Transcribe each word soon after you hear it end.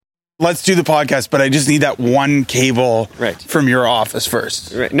let's do the podcast, but I just need that one cable from your office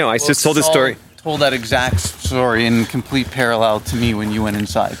first. Right. No, I just told the story. Told that exact story in complete parallel to me when you went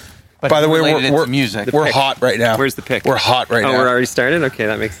inside. But by the way, we're hot right now. Where's the pick? We're hot right now. Oh, we're already started? Okay,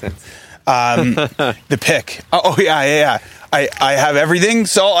 that makes sense. The pick. Oh, yeah. I have everything,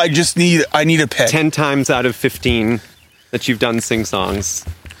 so I need a pick. 10 times out of 15 that you've done sing-songs,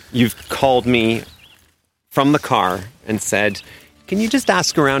 you've called me from the car and said, can you just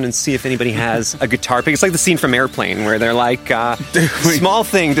ask around and see if anybody has a guitar pick? It's like the scene from Airplane where they're like, small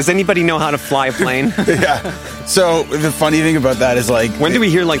thing, does anybody know how to fly a plane? Yeah. So the funny thing about that is like... When do we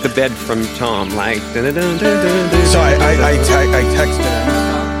hear like the bed from Tom? Like... So I texted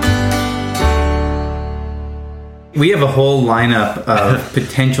him. We have a whole lineup of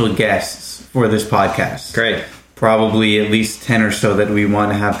potential guests for this podcast. Great. Probably at least 10 or so that we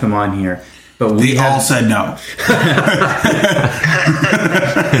want to have come on here. But we all said no.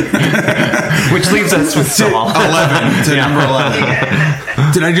 Which leaves us with Sol. 11 to number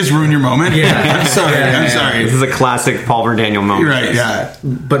 11. Did I just ruin your moment? Yeah. I'm sorry. This is a classic Paul Verdaniel moment. Right, yeah.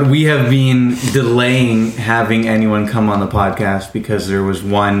 But we have been delaying having anyone come on the podcast because there was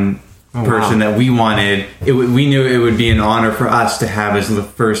one person that we wanted. We knew it would be an honor for us to have as the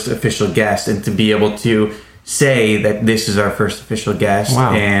first official guest and to be able to say that this is our first official guest.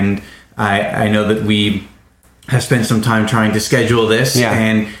 Wow. And I know that we have spent some time trying to schedule this,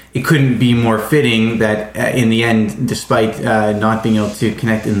 and it couldn't be more fitting that in the end, despite not being able to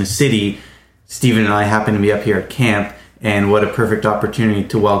connect in the city, Stephen and I happen to be up here at camp, and what a perfect opportunity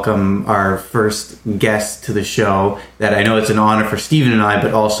to welcome our first guest to the show. That I know it's an honor for Stephen and I,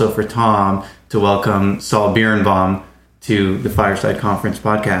 but also for Tom, to welcome Sol Birenbaum to the Fireside Conference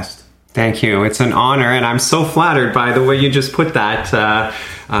podcast. Thank you. It's an honor, and I'm so flattered by the way you just put that.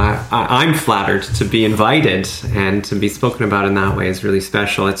 I'm flattered to be invited, and to be spoken about in that way is really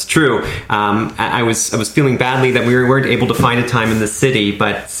special. It's true. I was feeling badly that we weren't able to find a time in the city,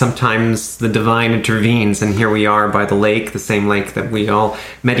 but sometimes the divine intervenes, and here we are by the lake, the same lake that we all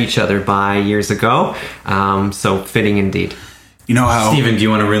met each other by years ago. So fitting indeed. You know how... Stephen, do you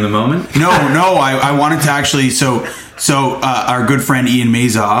want to ruin the moment? No, I wanted to actually... So our good friend Ian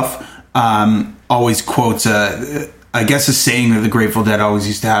Mazoff always quotes, I guess, a saying that the Grateful Dead always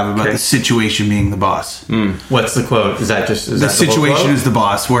used to have about the situation being the boss. What's the quote? Is that the situation is the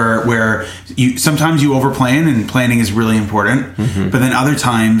boss, where you sometimes you overplan, and planning is really important, but then other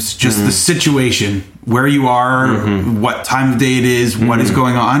times just the situation, where you are, what time of day it is, what is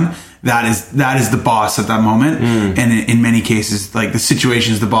going on. That is the boss at that moment, and in many cases, like the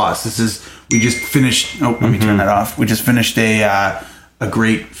situation is the boss. We just finished. Oh, let me turn that off. We just finished a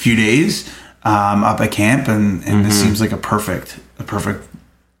great few days up at camp, and this seems like a perfect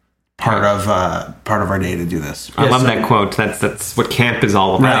part of our day to do this. I love that quote. That's what camp is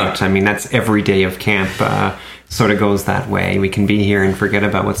all about. Right. I mean, that's every day of camp. Sort of goes that way. We can be here and forget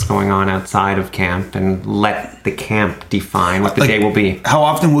about what's going on outside of camp and let the camp define what the day will be. How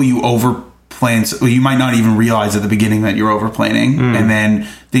often will you overplan? Well, you might not even realize at the beginning that you're overplanning, and then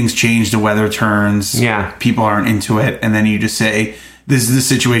things change, the weather turns, people aren't into it, and then you just say, this is the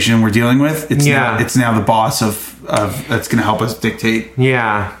situation we're dealing with. It's now the boss of that's going to help us dictate.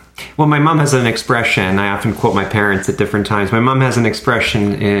 Yeah. Well, my mom has an expression. I often quote my parents at different times. My mom has an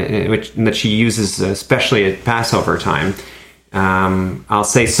expression that she uses, especially at Passover time. I'll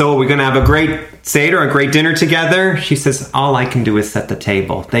say, so we're going to have a great Seder, a great dinner together. She says, all I can do is set the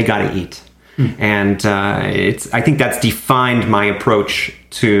table. They got to eat. And I think that's defined my approach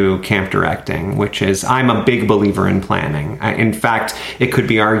to camp directing, which is I'm a big believer in planning. In fact, it could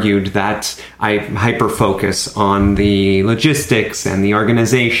be argued that I hyper-focus on the logistics and the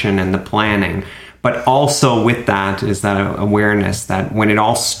organization and the planning. But also with that is that awareness that when it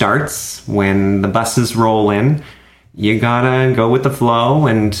all starts, when the buses roll in, you gotta go with the flow,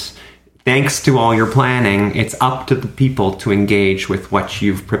 and thanks to all your planning, it's up to the people to engage with what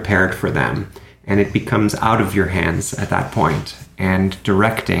you've prepared for them. And it becomes out of your hands at that point. And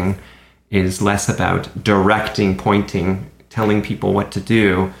directing is less about directing, pointing, telling people what to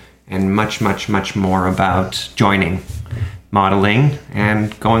do, and much, much, much more about joining, modeling,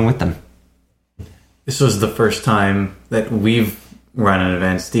 and going with them. This was the first time that we've run an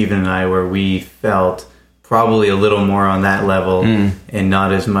event, Stephen and I, where we felt probably a little more on that level and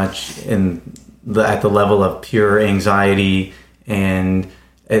not as much at the level of pure anxiety and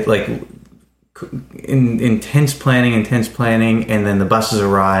intense planning, and then the buses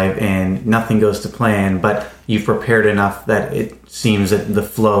arrive and nothing goes to plan, but you've prepared enough that it seems that the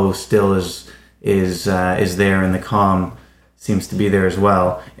flow still is there, and the calm seems to be there as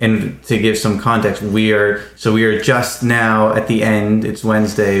well. And to give some context, we are just now at the end. It's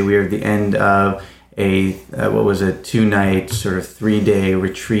Wednesday. We are at the end of a 2-night sort of 3-day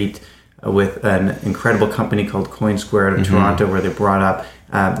retreat with an incredible company called Coin Square out of Toronto, where they brought up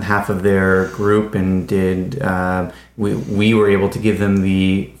half of their group and did. We were able to give them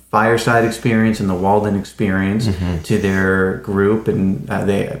the Fireside experience and the Walden experience to their group, and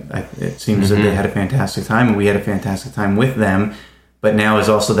it seems that they had a fantastic time, and we had a fantastic time with them. But now is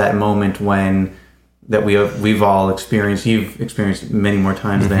also that moment that we've all experienced. You've experienced many more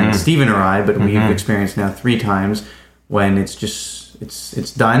times than Stephen or I, but we've experienced now 3 times when it's just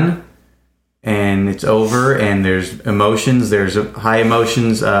it's done and it's over, and there's emotions. There's high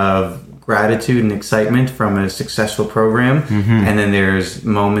emotions of gratitude and excitement from a successful program, and then there's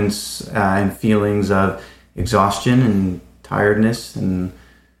moments and feelings of exhaustion and tiredness and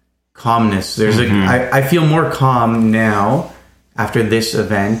calmness. I feel more calm now after this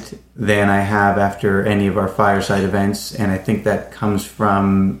event than I have after any of our Fireside events, and I think that comes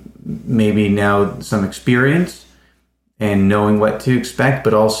from maybe now some experience and knowing what to expect,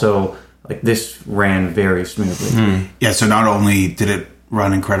 but also like this ran very smoothly. Yeah, so not only did it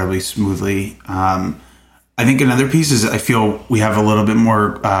run incredibly smoothly, I think another piece is I feel we have a little bit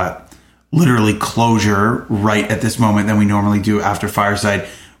more literally closure right at this moment than we normally do after Fireside.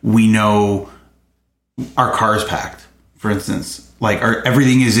 We know our car's packed, for instance. Like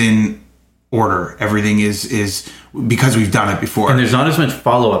everything is in order. Everything is because we've done it before. And there's not as much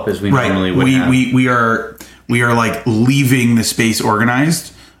follow-up as we normally would have. We are like leaving the space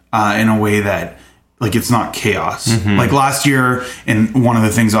organized in a way that like it's not chaos. Like last year, and one of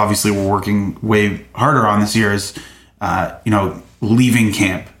the things obviously we're working way harder on this year is, leaving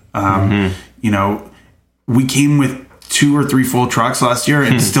camp. We came with 2 or 3 full trucks last year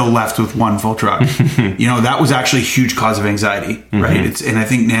and still left with 1 full truck. That was actually a huge cause of anxiety, right? And I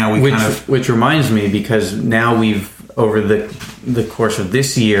think now which reminds me, because now we've over the course of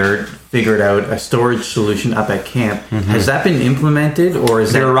this year figured out a storage solution up at camp. Has that been implemented, or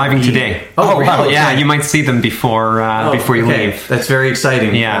is they're arriving today? Oh, wow, yeah, you might see them before you leave. That's very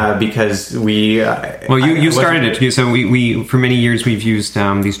exciting. Yeah, because we. You started it. So we for many years we've used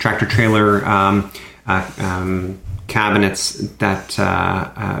these tractor trailer cabinets that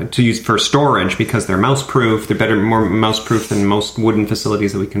to use for storage because they're mouse proof. They're more mouse proof than most wooden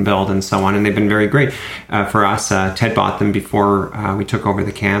facilities that we can build, and so on. And they've been very great for us. Ted bought them before we took over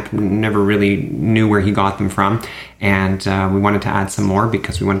the camp. Never really knew where he got them from, and we wanted to add some more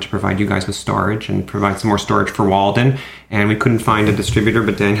because we wanted to provide you guys with storage and provide some more storage for Walden. And we couldn't find a distributor,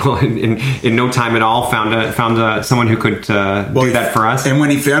 but Daniel, in no time at all, found someone who could do that for us. And when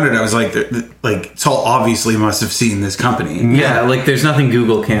he found it, I was like, Sol obviously must have seen this company. Yeah, like there's nothing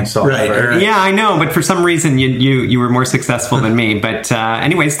Google can't solve. Right. Yeah, I know, but for some reason you were more successful than me. But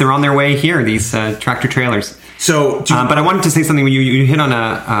anyways, they're on their way here. These tractor trailers. So, but I wanted to say something. You hit on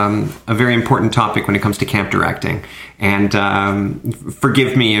a very important topic when it comes to camp directing, and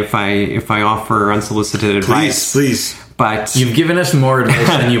forgive me if I offer unsolicited advice. Please. But you've given us more advice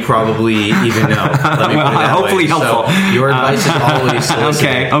than you probably even know. Hopefully helpful. So your advice is always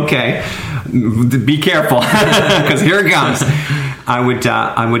solicited. Okay. Be careful, because here it comes.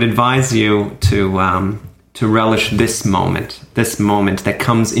 I would advise you to relish this moment that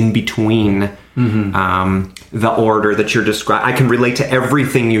comes in between the order that you're describing. I can relate to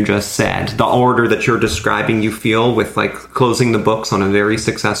everything you just said. The order that you're describing, you feel with like closing the books on a very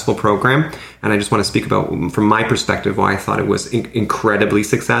successful program. And I just want to speak about, from my perspective, why I thought it was incredibly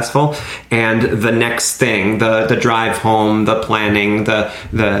successful. And the next thing, the drive home, the planning,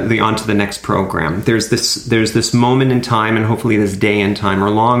 the on to the next program. There's this moment in time, and hopefully this day in time or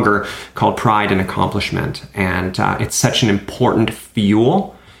longer, called pride and accomplishment. And it's such an important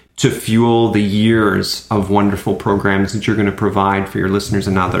fuel to fuel the years of wonderful programs that you're going to provide for your listeners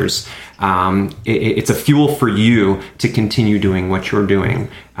and others. It's a fuel for you to continue doing what you're doing.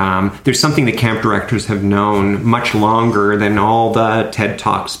 There's something that camp directors have known much longer than all the TED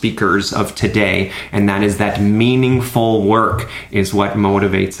Talk speakers of today, and that is that meaningful work is what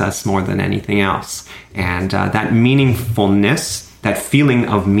motivates us more than anything else. And that meaningfulness, that feeling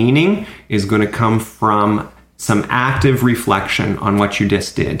of meaning, is going to come from some active reflection on what you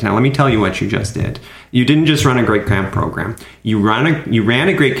just did. Now, let me tell you what you just did. You didn't just run a great camp program. You ran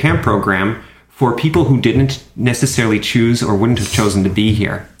a great camp program for people who didn't necessarily choose or wouldn't have chosen to be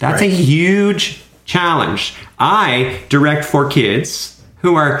here. That's right. A huge challenge. I direct for kids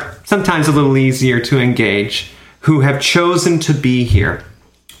who are sometimes a little easier to engage, who have chosen to be here.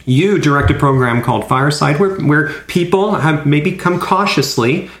 You direct a program called Fireside where people have maybe come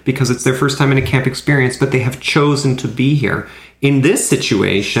cautiously because it's their first time in a camp experience, but they have chosen to be here. In this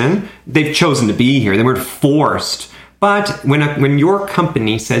situation, they've chosen to be here. They weren't forced. But when your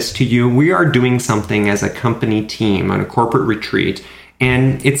company says to you, we are doing something as a company team on a corporate retreat,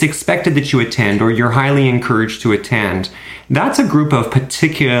 and it's expected that you attend, or you're highly encouraged to attend, that's a group of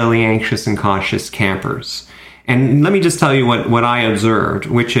particularly anxious and cautious campers. And let me just tell you what I observed,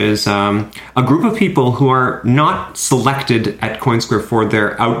 which is a group of people who are not selected at CoinSquare for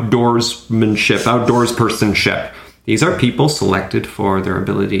their outdoorspersonship. These are people selected for their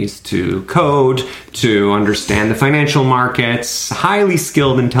abilities to code, to understand the financial markets, highly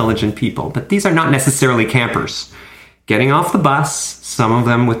skilled, intelligent people. But these are not necessarily campers. Getting off the bus, some of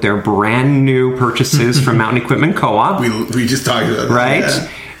them with their brand new purchases from Mountain Equipment Co-op. We just talked about that. Right? Yeah.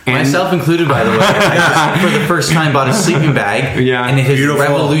 And myself included, by the way. I just, for the first time, bought a sleeping bag, and it has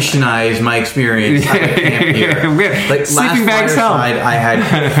revolutionized my experience at camp here. Like sleeping bags help. I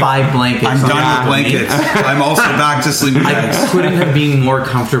had 5 blankets. I'm done with blankets. I'm also back to sleeping bags. I couldn't have been more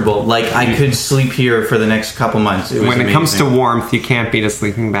comfortable. Like, I could sleep here for the next couple months. It was when amazing. It comes to warmth, you can't beat a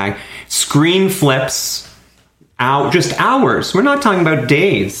sleeping bag. Screen flips. Just hours. We're not talking about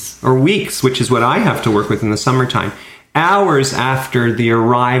days or weeks, which is what I have to work with in the summertime. Hours after the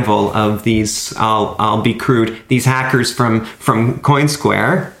arrival of these, I'll be crude, these hackers from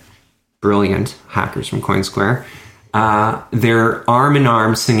CoinSquare, brilliant hackers from CoinSquare, they're arm in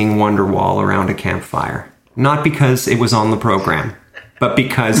arm singing Wonderwall around a campfire. Not because it was on the program, but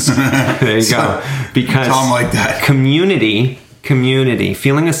because, there you go, because Tom like that. community,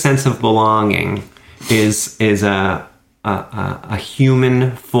 feeling a sense of belonging is a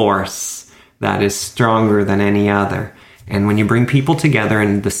human force that is stronger than any other. And when you bring people together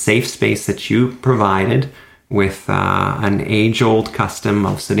in the safe space that you provided with an age-old custom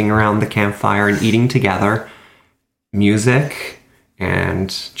of sitting around the campfire and eating together, music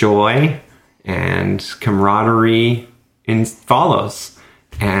and joy and camaraderie follows.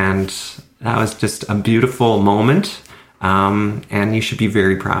 And that was just a beautiful moment. And you should be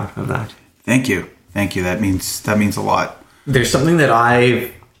very proud of that. Thank you. That means a lot. There's something that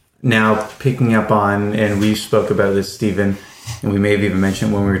I've now picking up on, and we spoke about this, Stephen, and we may have even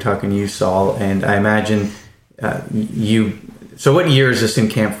mentioned when we were talking to you, Sol, and I imagine you... So what year is this in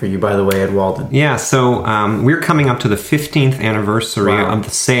camp for you, by the way, at Walden? Yeah, so we're coming up to the 15th anniversary of the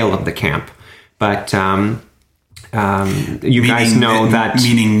sale of the camp. But you guys know that...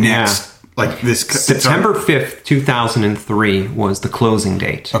 Meaning next... Like this September 5th, 2003 was the closing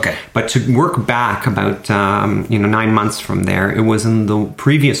date. Okay. But to work back about 9 months from there, it was in the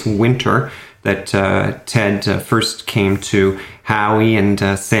previous winter that Ted first came to Howie and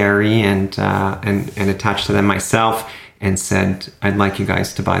Sari and attached to them myself and said, I'd like you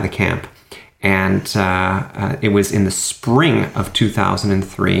guys to buy the camp. And it was in the spring of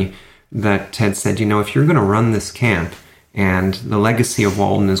 2003 that Ted said, if you're going to run this camp, and the legacy of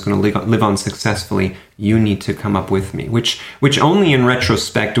Walden is going to live on successfully, you need to come up with me. Which only in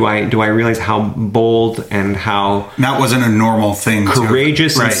retrospect do I realize how bold and how... That wasn't a normal thing.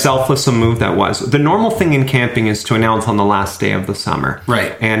 Courageous and selfless a move that was. The normal thing in camping is to announce on the last day of the summer.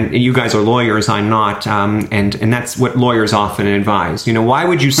 Right. And you guys are lawyers, I'm not. And that's what lawyers often advise. Why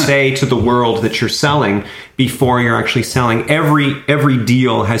would you say to the world that you're selling before you're actually selling? Every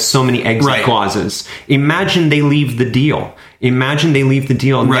deal has so many exit clauses. Imagine they leave the deal.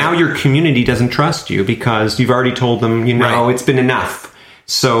 Right. Now your community doesn't trust you because you've already told them, it's been enough.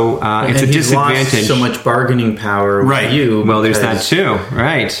 So it's a disadvantage. Lost so much bargaining power with you. Well, there's that too,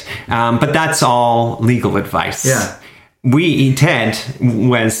 right? But that's all legal advice. Yeah. Ted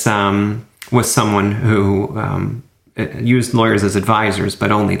was someone who used lawyers as advisors,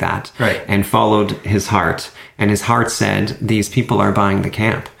 but only that. Right. And followed his heart. And his heart said, these people are buying the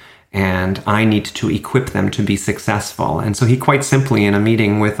camp. And I need to equip them to be successful. And so he quite simply, in a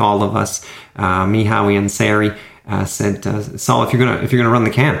meeting with all of us, me, Howie, and Sari, said, Sol, if you're gonna run the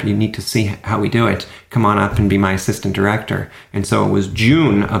camp, you need to see how we do it. Come on up and be my assistant director. And so it was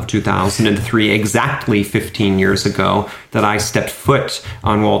June of 2003, exactly 15 years ago, that I stepped foot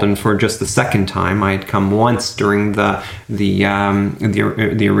on Walden for just the second time. I had come once during the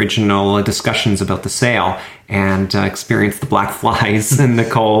original discussions about the sale, and experienced the black flies and the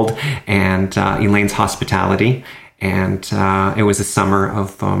cold and Elaine's hospitality. And it was a summer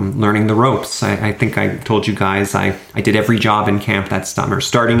of learning the ropes. I think I told you guys I did every job in camp that summer,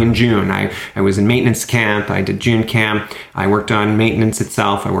 starting in June. I was in maintenance camp. I did June camp. I worked on maintenance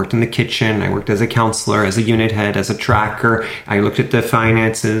itself. I worked in the kitchen. I worked as a counselor, as a unit head, as a tracker. I looked at the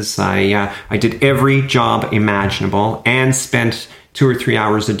finances. I did every job imaginable and spent 2 or 3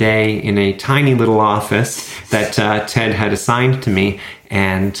 hours a day in a tiny little office that Ted had assigned to me,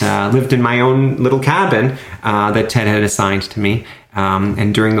 and lived in my own little cabin that Ted had assigned to me.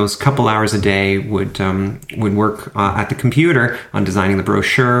 And during those couple hours a day would work at the computer on designing the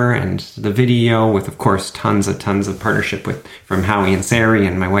brochure and the video, with, of course, tons of partnership from Howie and Sari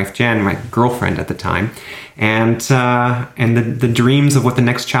and my wife Jen, my girlfriend at the time, and the dreams of what the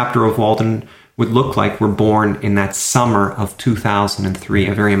next chapter of Walden would look like were born in that summer of 2003,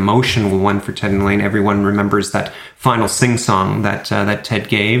 a very emotional one for Ted and Elaine. Everyone remembers that final sing-song that Ted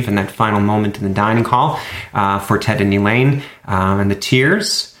gave, and that final moment in the dining hall for Ted and Elaine, and the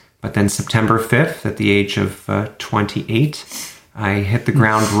tears. But then September 5th, at the age of 28, I hit the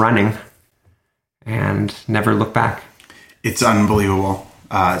ground running and never looked back. It's unbelievable.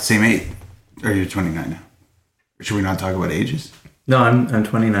 Same age. Or you're 29 now. Should we not talk about ages? No, I'm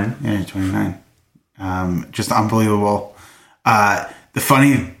 29. Yeah, you're 29. Just unbelievable. One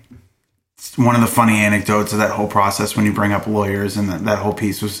of the funny anecdotes of that whole process, when you bring up lawyers, and that whole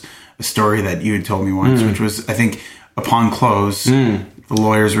piece, was a story that you had told me once, which was, I think, upon close, the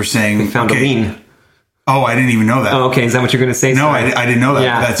lawyers were saying, they found a lien. Oh, I didn't even know that. Oh, okay. Is that what you're going to say? No, I didn't know that.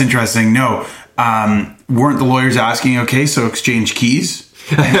 Yeah. That's interesting. No. Weren't the lawyers asking, okay, so exchange keys?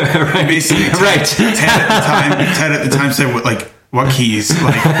 Right. Basically, Ted at the time said, what keys?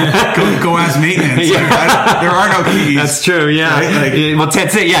 Go ask maintenance. Yeah. There are no keys. That's true. Yeah. Right? Well, Ted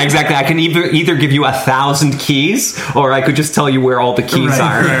said, yeah, exactly. I can either give you 1,000 keys, or I could just tell you where all the keys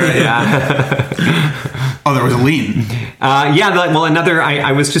are. Right. Yeah. Oh, there was a lien.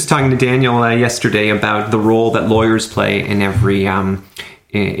 I was just talking to Daniel yesterday about the role that lawyers play in every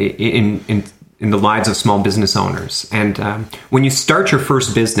in the lives of small business owners. And when you start your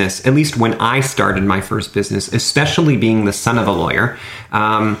first business, at least when I started my first business, especially being the son of a lawyer,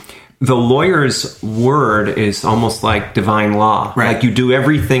 the lawyer's word is almost like divine law. Right. Like, you do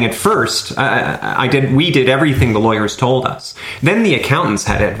everything at first. We did everything the lawyers told us. Then the accountants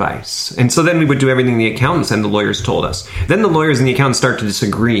had advice. And so then we would do everything the accountants and the lawyers told us. Then the lawyers and the accountants start to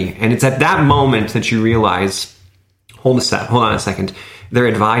disagree. And it's at that moment that you realize, hold on a second, they're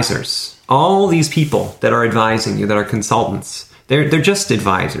advisors. All these people that are advising you, that are consultants, they're just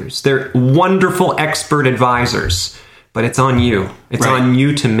advisors. They're wonderful expert advisors, but it's on you. It's on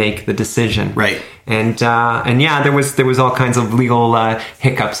you to make the decision. Right. And there was all kinds of legal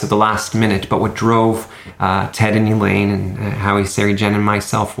hiccups at the last minute. But what drove Ted and Elaine and Howie, Sari, Jen, and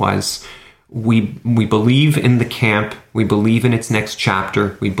myself was we believe in the camp. We believe in its next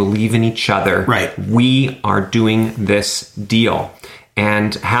chapter. We believe in each other. Right. We are doing this deal.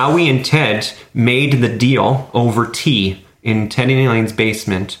 And Howie and Ted made the deal over tea in Ted and Elaine's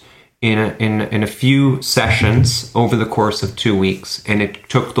basement in a few sessions over the course of 2 weeks. And it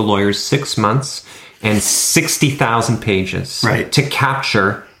took the lawyers 6 months and 60,000 pages to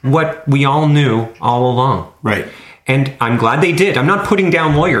capture what we all knew all along. Right. And I'm glad they did. I'm not putting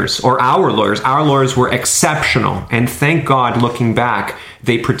down lawyers or our lawyers. Our lawyers were exceptional. And thank God, looking back,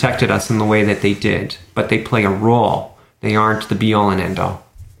 they protected us in the way that they did. But they play a role. They aren't the be-all and end-all.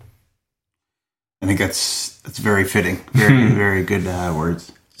 I think that's very fitting. Very, very good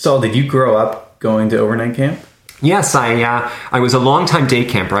words. Sol, did you grow up going to overnight camp? Yes, I was a long-time day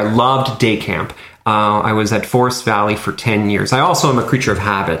camper. I loved day camp. I was at Forest Valley for 10 years. I also am a creature of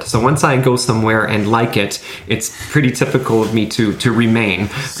habit. So once I go somewhere and like it, it's pretty typical of me to remain.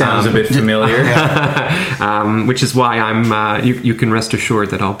 Sounds a bit familiar. Which is why I'm. You can rest assured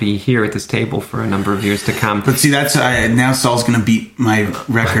that I'll be here at this table for a number of years to come. But see, that's now Sol's going to beat my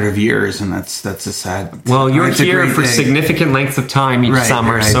record of years, and that's a sad. Well, you're here for significant lengths of time each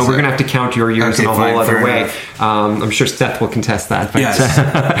summer, so we're going to have to count your years in a whole other way. I'm sure Seth will contest that. But,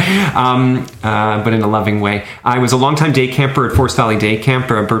 yes. but in a loving way. I was a longtime day camper at Forest Valley Day Camp,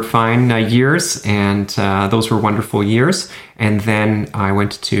 Burt Fine years, and those were wonderful years. And then I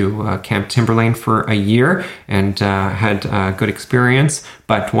went to Camp Timberlane for a year and had a good experience,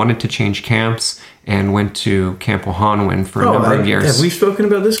 but wanted to change camps and went to Camp Wahonowin for a number of years. Have we spoken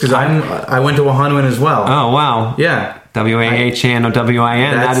about this? Because I went to Wahonowin as well. Oh, wow. Yeah.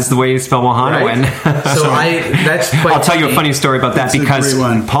 W-A-H-N-O-W-I-N. That is the way you spell Wahonowin. Right. So that's quite I'll tell you a funny story about that, because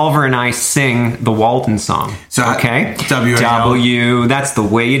Pulver and I sing the Walden song. So, okay? W, that's the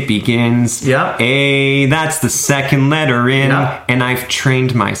way it begins. Yeah. A, that's the second letter in. Yeah. And I've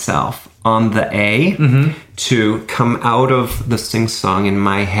trained myself on the A to come out of the sing-song in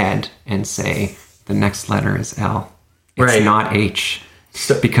my head and say, the next letter is L. It's not H.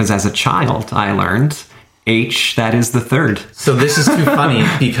 Because as a child, I learned H, that is the third. So this is too funny,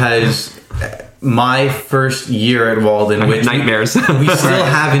 because my first year at Walden, which nightmares. we still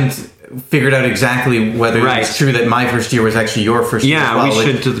haven't figured out exactly whether it's true that my first year was actually your first year. Yeah, we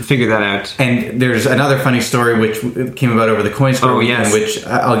should figure that out. And there's another funny story which came about over the coin square weekend, which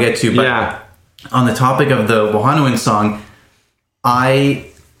I'll get to. But on the topic of the Wahanoan song,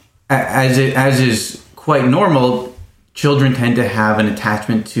 as is quite normal, children tend to have an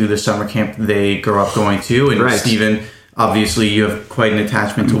attachment to the summer camp they grow up going to. And Stephen, obviously, you have quite an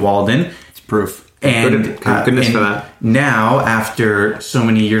attachment to Walden. It's proof. And goodness for that. Now, after so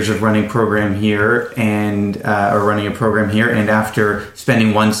many years of running program here and running a program here, and after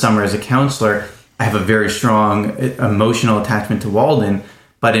spending one summer as a counselor, I have a very strong emotional attachment to Walden.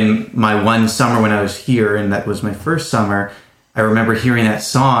 But in my one summer when I was here, and that was my first summer, I remember hearing that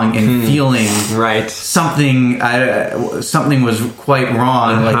song and feeling something was quite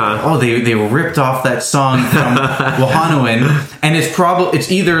wrong. Like, they ripped off that song from Wahanoan, and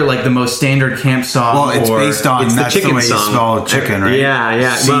it's either like the most standard camp song. Well, it's based on it's that's the the way song. you spell chicken, right?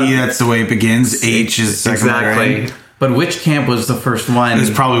 Yeah. C, that's the way it begins. H is exactly. But which camp was the first one? It was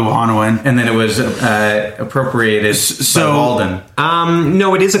probably Wahanoan. And then it was appropriated by Walden.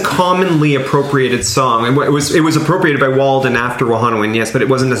 No, it is a commonly appropriated song. It was appropriated by Walden after Wahanoan, yes, but it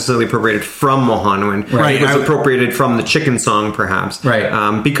wasn't necessarily appropriated from Wahanoan. Right. It was appropriated from the chicken song, perhaps.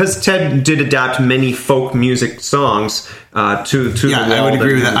 Right. Because Ted did adapt many folk music songs to the Walden I would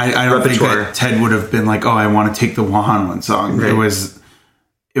agree with that. I don't think repertoire. that Ted would have been like, I want to take the Wahanoan song. Right. It was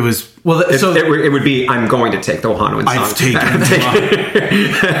it would be, I'm going to take the Wahanoan song. I've taken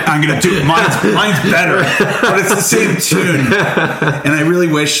it. I'm going to do it. Mine's better, but it's the same tune. And I really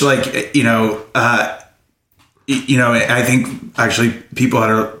wish, I think actually people that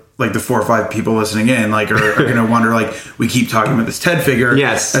are like the 4 or 5 people listening in, are going to wonder, we keep talking about this Ted figure.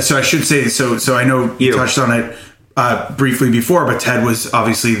 Yes. So I should say, so I know you touched on it briefly before, but Ted was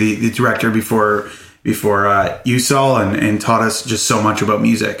obviously the director before you, Sol, and taught us just so much about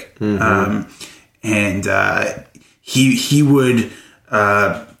music. Mm-hmm.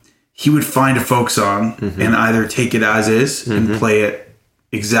 He would find a folk song and either take it as is and play it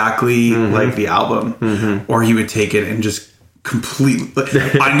exactly like the album, or he would take it and just completely.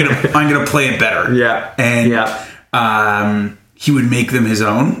 I'm gonna play it better. Yeah, and he would make them his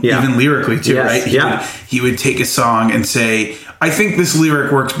own, even lyrically too, right? He would take a song and say, I think this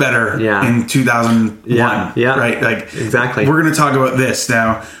lyric works better in 2001, right? Exactly. We're going to talk about this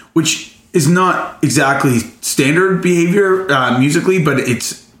now, which is not exactly standard behavior musically, but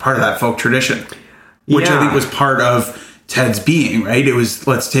it's part of that folk tradition, which I think was part of Ted's being, right? It was,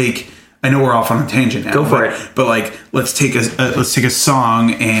 I know we're off on a tangent now. Go for it. But let's take a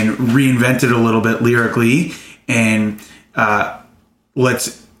song and reinvent it a little bit lyrically, and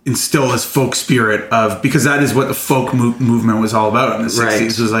let's instill this folk spirit because that is what the folk movement was all about in the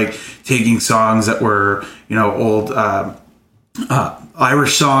 60s. It was taking songs that were, old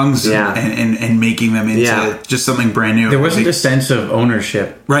Irish songs and making them into just something brand new. There wasn't a sense of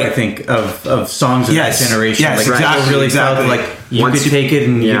ownership, I think, of songs of that generation. Yes, people really felt like you could take it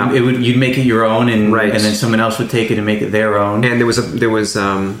and you'd make it your own, and then someone else would take it and make it their own. And there was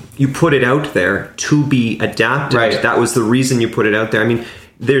you put it out there to be adapted. Right. That was the reason you put it out there. I mean,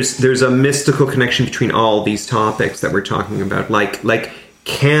 there's a mystical connection between all these topics that we're talking about. Like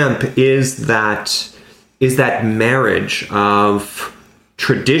camp is that marriage of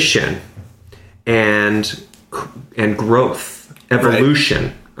tradition and growth, evolution.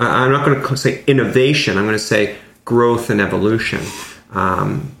 Right. I'm not going to say innovation. I'm going to say growth and evolution.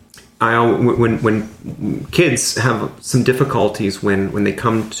 When kids have some difficulties when they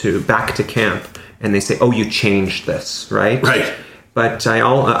come back to camp and they say, "Oh, you changed this," right? Right. But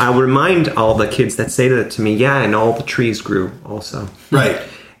I'll remind all the kids that say that to me, and all the trees grew also. Right.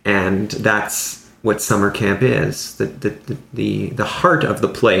 And that's what summer camp is. The heart of the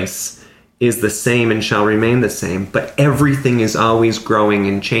place is the same and shall remain the same, but everything is always growing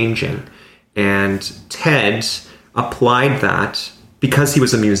and changing. And Ted applied that because he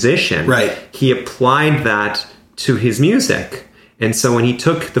was a musician. Right. He applied that to his music. And so when he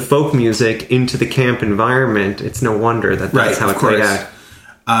took the folk music into the camp environment, it's no wonder that's how it played out.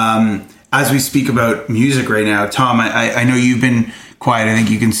 As we speak about music right now, Tom, I know you've been quiet. I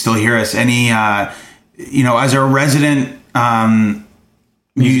think you can still hear us. Any, as our resident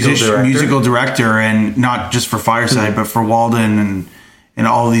musical director, and not just for Fireside, but for Walden and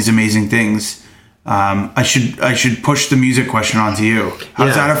all of these amazing things, I should push the music question onto you. How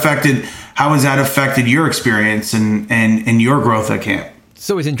has that affected your experience and your growth at camp? It's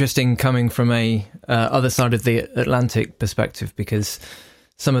always interesting coming from a other side of the Atlantic perspective, because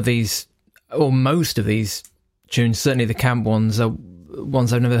some of these, or most of these tunes, certainly the camp ones, are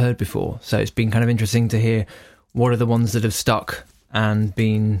ones I've never heard before. So it's been kind of interesting to hear what are the ones that have stuck and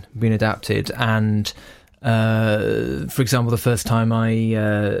been adapted. And for example, the first time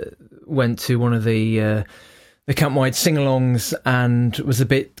I went to one of the camp-wide sing-alongs and was a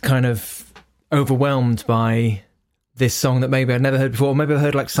bit kind of overwhelmed by this song that maybe I'd never heard before. Maybe I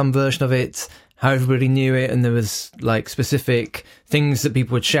heard like some version of it, how everybody knew it, and there was like specific things that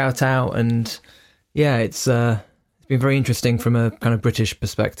people would shout out. And yeah, it's been very interesting from a kind of British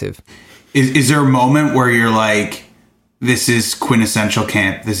perspective. Is there a moment where you're like, this is quintessential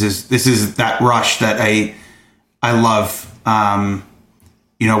camp? This is that rush that I love.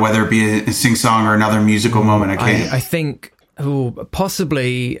 Whether it be a sing song or another musical moment. I think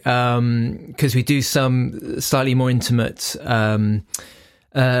possibly because we do some slightly more intimate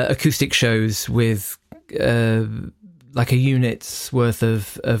acoustic shows with like a unit's worth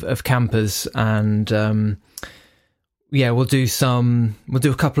of campers, and we'll do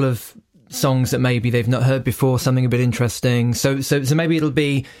a couple of songs that maybe they've not heard before, something a bit interesting. So maybe it'll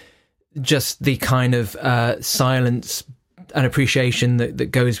be just the kind of silence and appreciation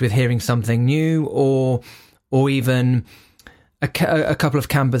that goes with hearing something new, or even a couple of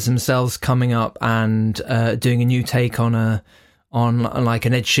campers themselves coming up and doing a new take on like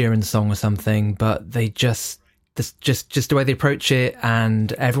an Ed Sheeran song or something, but they just the way they approach it,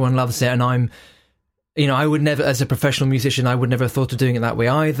 and everyone loves it. And I would never, as a professional musician, I would never have thought of doing it that way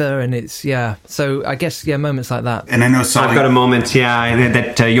either. And it's, so I guess, moments like that. And I know I've got a moment,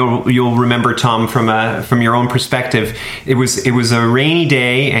 that you'll remember, Tom, from your own perspective. It was a rainy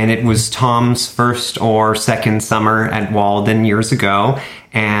day, and it was Tom's first or second summer at Walden years ago.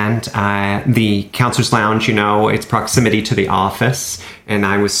 And the counselor's lounge, its proximity to the office. And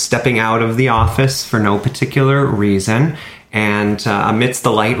I was stepping out of the office for no particular reason. And amidst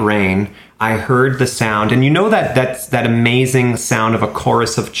the light rain, I heard the sound, and that's that amazing sound of a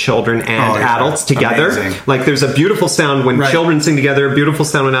chorus of children and adults together. Amazing. Like there's a beautiful sound when children sing together, a beautiful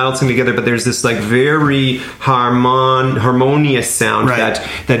sound when adults sing together, but there's this like very harmonious sound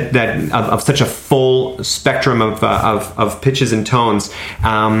that of such a full spectrum of pitches and tones.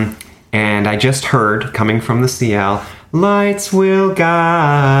 And I just heard, coming from the CL, "Lights will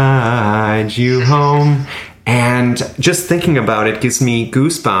guide you home." And just thinking about it gives me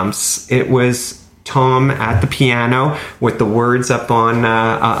goosebumps. It was Tom at the piano with the words up on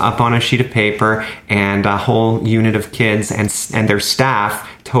a sheet of paper, and a whole unit of kids and their staff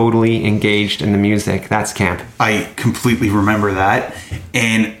totally engaged in the music. That's camp. I completely remember that.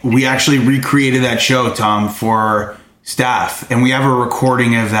 And we actually recreated that show, Tom, for staff. And we have a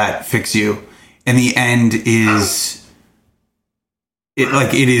recording of that Fix You. And the end is...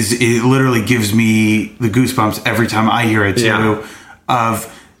 It literally gives me the goosebumps every time I hear it too, of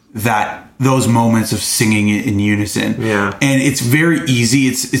those moments of singing in unison. Yeah. And it's very easy.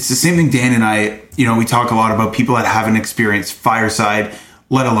 It's the same thing Dan and I, we talk a lot about people that haven't experienced fireside,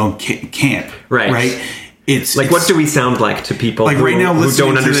 let alone camp. Right. It's what do we sound like to people like right now, who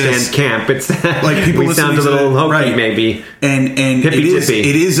don't understand camp? It's like people we sound a little hokey, maybe. And it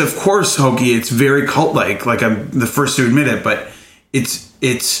is of course hokey. It's very cult like I'm the first to admit it, but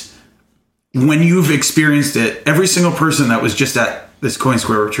it's when you've experienced it, every single person that was just at this Coin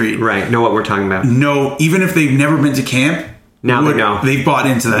Square retreat, know what we're talking about. No, even if they've never been to camp, now they know. They've bought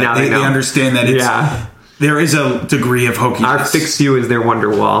into that. Now they understand that there is a degree of hokiness. Our Fix You is their wonder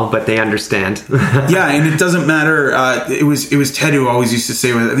wall, but they understand. And it doesn't matter. It was Ted who always used to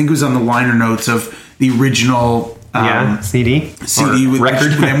say, I think it was on the liner notes of the original CD with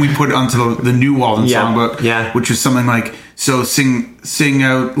record. Then we put it onto the new Walden songbook, which was something like, so sing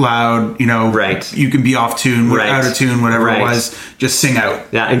out loud, you can be off tune, out of tune, whatever it was, just sing out.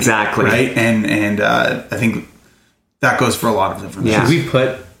 Yeah, exactly. Right. And I think that goes for a lot of different things. Should we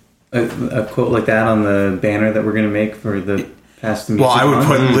put a quote like that on the banner that we're going to make for the Past the Music? Well, I would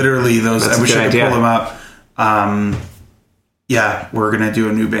put literally those. That's I wish I could idea. pull them up. We're going to do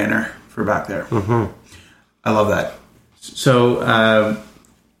a new banner for back there. Mm-hmm. I love that. So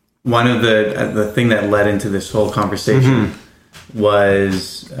one of the thing that led into this whole conversation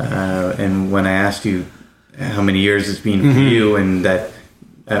was, and when I asked you how many years it's been for you, and that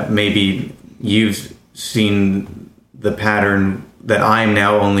maybe you've seen the pattern that I'm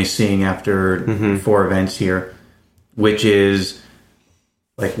now only seeing after 4 events here, which is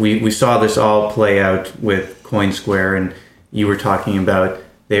like we saw this all play out with Coin Square, and you were talking about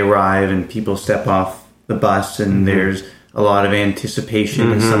they arrive and people step off the bus, and there's a lot of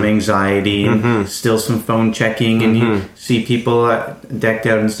anticipation and some anxiety and still some phone checking, and you see people decked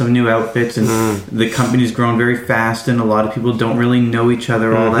out in some new outfits, and the company's grown very fast, and a lot of people don't really know each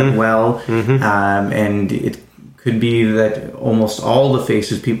other all that well, and it could be that almost all the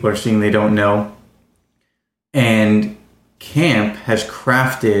faces people are seeing they don't know, and camp has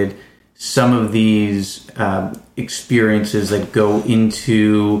crafted some of these experiences that go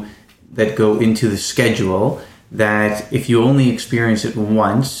into the schedule, that if you only experience it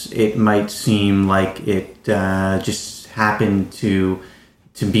once, it might seem like it just happened to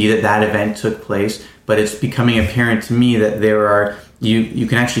be that event took place. But it's becoming apparent to me that you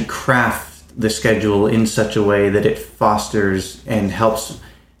can actually craft the schedule in such a way that it fosters and helps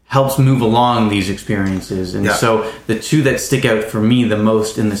move along these experiences. And so the two that stick out for me the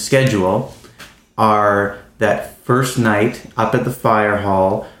most in the schedule are that first night up at the fire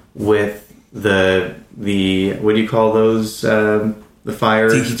hall with the what do you call those, the fire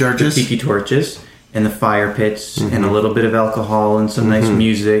tiki torches and the fire pits, and a little bit of alcohol and some nice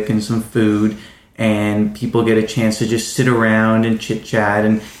music and some food, and people get a chance to just sit around and chit chat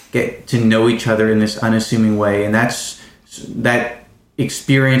and get to know each other in this unassuming way. And that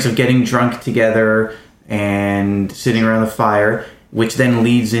experience of getting drunk together and sitting around the fire, which then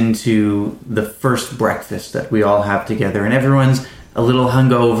leads into the first breakfast that we all have together, and everyone's a little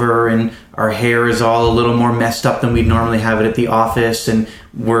hungover and our hair is all a little more messed up than we'd normally have it at the office, and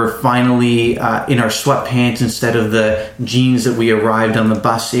we're finally in our sweatpants instead of the jeans that we arrived on the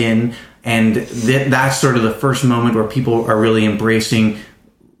bus in. And that's sort of the first moment where people are really embracing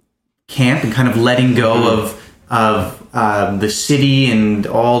camp and kind of letting go of the city and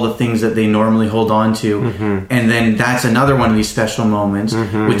all the things that they normally hold on to. And then that's another one of these special moments,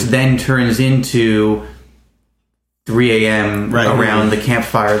 which then turns into 3 a.m. around the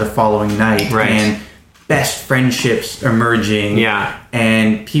campfire the following night, and best friendships emerging,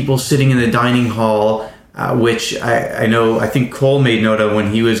 and people sitting in the dining hall, which I think Cole made note of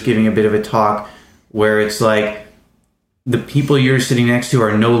when he was giving a bit of a talk, where it's like the people you're sitting next to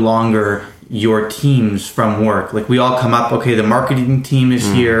are no longer your teams from work. Like, we all come up, okay, the marketing team is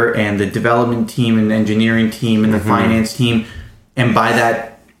here, and the development team and engineering team and the finance team, and by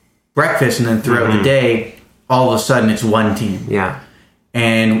that breakfast and then throughout the day, all of a sudden it's one team.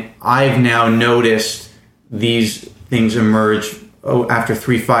 And I've now noticed these things emerge after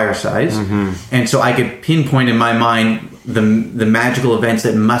 3 firesides, and so I could pinpoint in my mind the magical events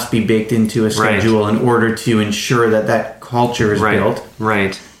that must be baked into a schedule in order to ensure that culture is built.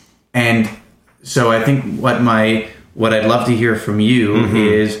 And so I think what I'd love to hear from you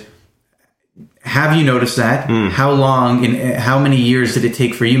is, have you noticed that? How long, how many years did it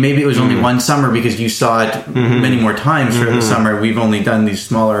take for you? Maybe it was only one summer because you saw it many more times throughout the summer. We've only done these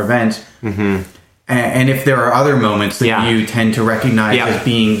smaller events. And if there are other moments that you tend to recognize as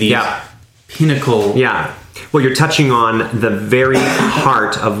being these pinnacle. Well, you're touching on the very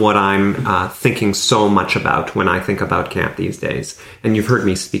heart of what I'm thinking so much about when I think about camp these days. And you've heard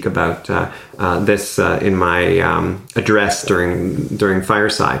me speak about this in my address during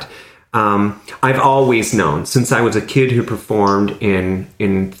Fireside. I've always known, since I was a kid who performed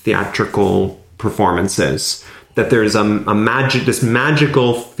in theatrical performances, that there's this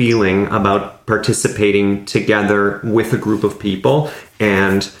magical feeling about participating together with a group of people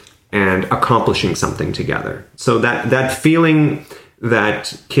and accomplishing something together. So that feeling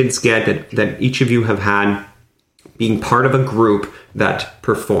that kids get, that each of you have had being part of a group that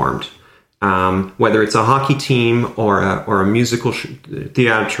performed, whether it's a hockey team or a musical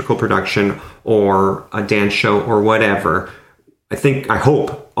theatrical production or a dance show or whatever, I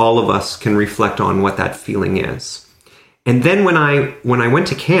hope all of us can reflect on what that feeling is. And then when I went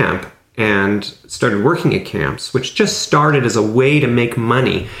to camp and started working at camps, which just started as a way to make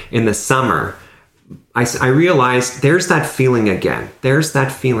money in the summer, I realized there's that feeling again.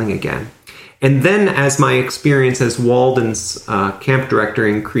 And then as my experience as Walden's camp director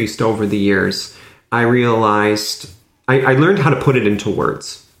increased over the years, I realized I learned how to put it into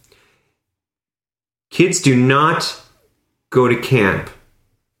words. Kids do not go to camp.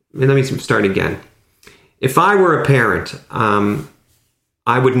 And let me start again. If I were a parent,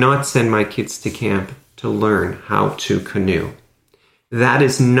 I would not send my kids to camp to learn how to canoe. That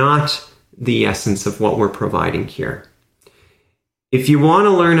is not the essence of what we're providing here. If you want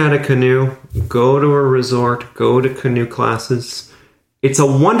to learn how to canoe, go to a resort, go to canoe classes. It's a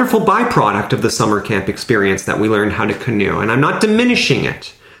wonderful byproduct of the summer camp experience that we learn how to canoe. And I'm not diminishing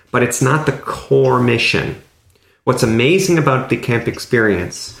it, but it's not the core mission. What's amazing about the camp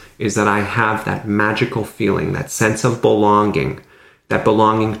experience is that I have that magical feeling, that sense of belonging, that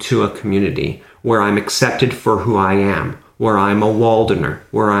belonging to a community where I'm accepted for who I am, where I'm a Waldener,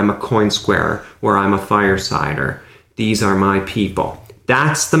 where I'm a coin squarer, where I'm a firesider. These are my people.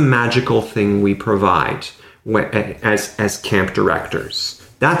 That's the magical thing we provide as camp directors.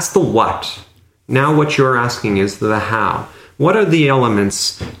 That's the what. Now what you're asking is the how. What are the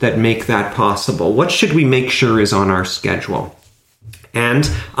elements that make that possible? What should we make sure is on our schedule? And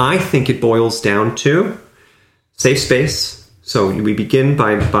I think it boils down to safe space. So we begin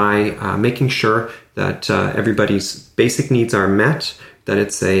by making sure that everybody's basic needs are met, that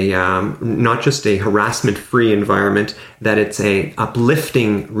it's a not just a harassment-free environment, that it's a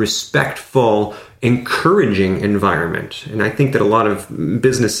uplifting, respectful, encouraging environment. And I think that a lot of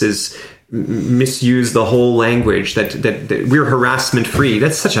businesses misuse the whole language that we're harassment free.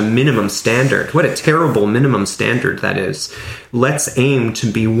 That's such a minimum standard. What a terrible minimum standard that is. Let's aim to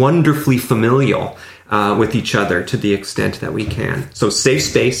be wonderfully familial with each other to the extent that we can. So safe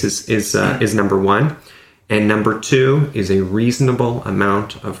space is number one. And number two is a reasonable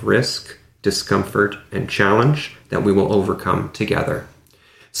amount of risk, discomfort, and challenge that we will overcome together.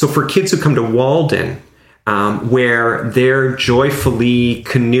 So for kids who come to Walden, where they're joyfully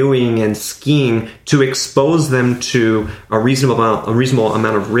canoeing and skiing, to expose them to a reasonable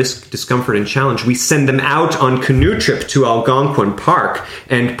amount of risk, discomfort, and challenge, we send them out on canoe trip to Algonquin Park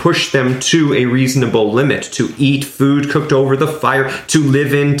and push them to a reasonable limit, to eat food cooked over the fire, to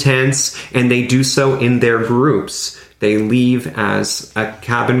live in tents, and they do so in their groups. They leave as a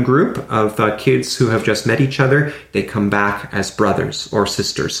cabin group of kids who have just met each other. They come back as brothers or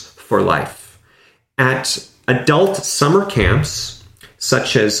sisters for life. At adult summer camps,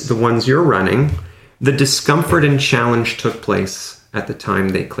 such as the ones you're running, the discomfort and challenge took place at the time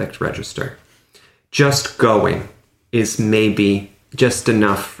they clicked register. Just going is maybe just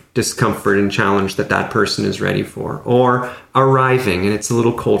enough discomfort and challenge that person is ready for. Or arriving and it's a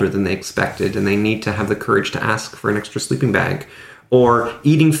little colder than they expected and they need to have the courage to ask for an extra sleeping bag. Or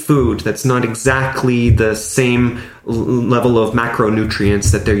eating food that's not exactly the same level of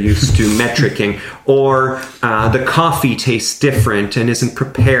macronutrients that they're used to metricing. Or the coffee tastes different and isn't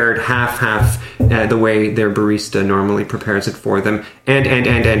prepared half the way their barista normally prepares it for them. And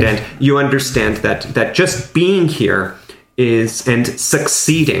you understand that just being here is, and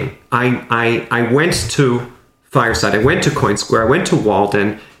succeeding. I went to Fireside, I went to Coin Square, I went to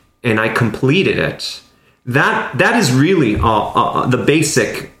Walden, and I completed it. That is really the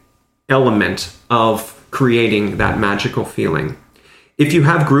basic element of creating that magical feeling. If you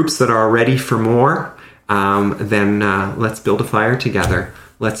have groups that are ready for more, then let's build a fire together.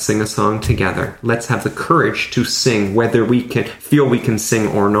 Let's sing a song together. Let's have the courage to sing, whether we can feel we can sing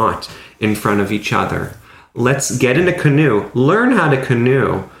or not, in front of each other. Let's get in a canoe, learn how to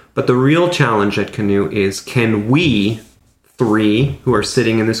canoe. But the real challenge at canoe is, can we, three who are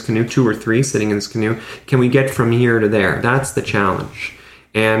sitting in this canoe, 2 or 3 sitting in this canoe, can we get from here to there? That's the challenge.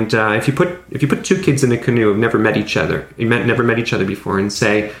 And if you put 2 kids in a canoe who've never met each other before, and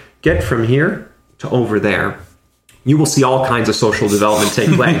say, get from here to over there, you will see all kinds of social development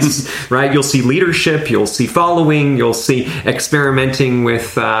take place, right? You'll see leadership, you'll see following, you'll see experimenting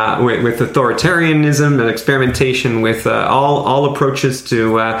with authoritarianism and experimentation with all approaches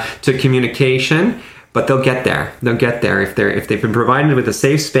to communication. But they'll get there. They'll get there if they've been provided with a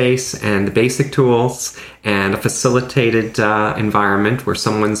safe space and the basic tools and a facilitated environment where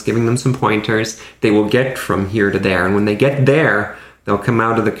someone's giving them some pointers. They will get from here to there, and when they get there, they'll come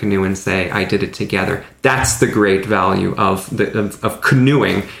out of the canoe and say, "I did it together." That's the great value of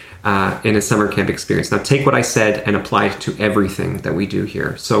canoeing in a summer camp experience. Now, take what I said and apply it to everything that we do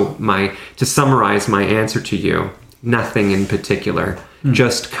here. So, to summarize my answer to you, nothing in particular.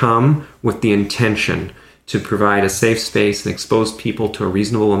 Just come with the intention to provide a safe space and expose people to a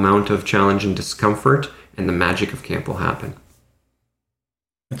reasonable amount of challenge and discomfort, and the magic of camp will happen.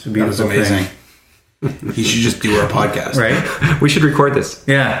 That's a beautiful amazing thing. He should just do our podcast. Right? We should record this.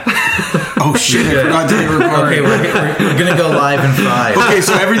 Yeah. Oh, shit. I forgot to hit record. Okay, we're going to go live in 5. Okay,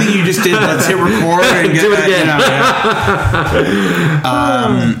 so everything you just did, let's hit record and get do it that.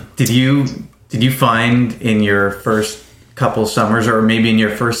 again. Did you find in your first couple summers, or maybe in your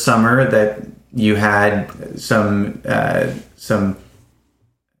first summer, that you had some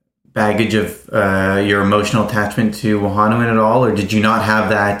baggage of your emotional attachment to Wahānauing at all, or did you not have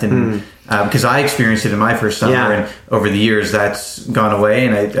that? And because I experienced it in my first summer, and over the years that's gone away,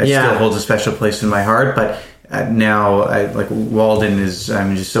 and it still holds a special place in my heart. But now, Walden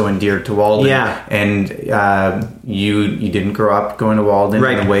I'm just so endeared to Walden. Yeah. And you didn't grow up going to Walden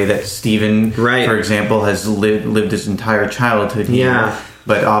in the way that Stephen, for example, has lived his entire childhood here. Yeah.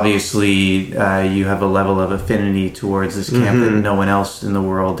 But obviously, you have a level of affinity towards this camp that no one else in the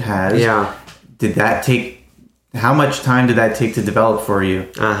world has. Yeah. How much time did that take to develop for you?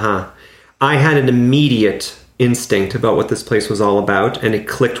 I had an immediate instinct about what this place was all about, and it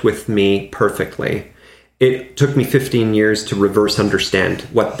clicked with me perfectly. It took me 15 years to reverse understand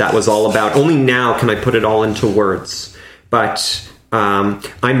what that was all about. Only now can I put it all into words. But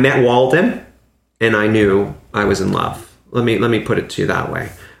I met Walden, and I knew I was in love. Let me put it to you that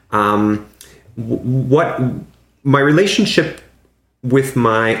way. What my relationship with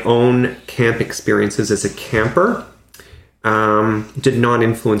my own camp experiences as a camper did not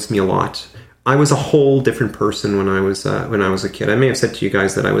influence me a lot. I was a whole different person when I was a kid. I may have said to you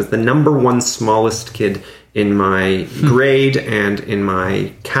guys that I was the number one smallest kid in my grade and in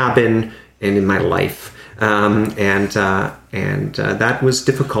my cabin and in my life. And that was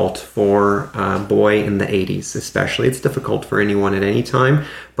difficult for a boy in the 80s, especially. It's difficult for anyone at any time,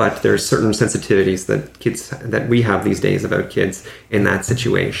 but there's certain sensitivities that we have these days about kids in that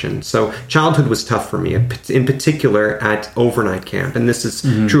situation. So childhood was tough for me, in particular at overnight camp. And this is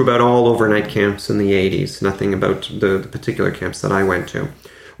true about all overnight camps in the 80s, nothing about the particular camps that I went to.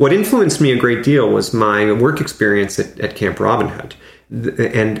 What influenced me a great deal was my work experience at Camp Robin Hood.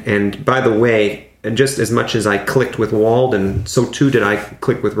 And by the way, just as much as I clicked with Walden, so too did I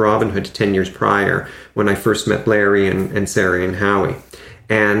click with Robin Hood 10 years prior when I first met Larry and Sarah and Howie.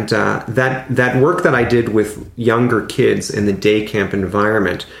 And that work that I did with younger kids in the day camp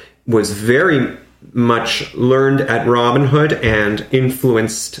environment was very much learned at Robin Hood and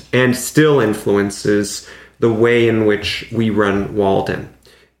influenced and still influences the way in which we run Walden.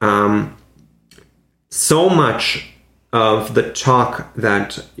 So much of the talk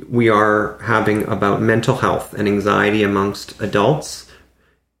that we are having about mental health and anxiety amongst adults,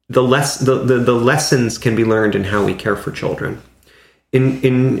 the lessons can be learned in how we care for children.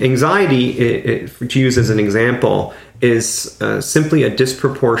 In anxiety, to use as an example, is simply a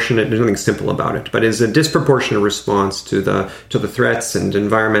disproportionate. There's nothing simple about it, but is a disproportionate response to the threats and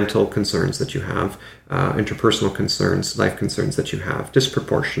environmental concerns that you have, interpersonal concerns, life concerns that you have.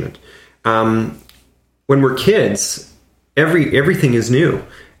 Disproportionate. When we're kids, everything is new,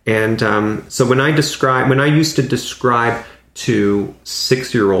 and so when I used to describe to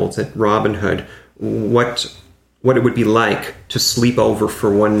 6-year-olds at Robin Hood what it would be like to sleep over for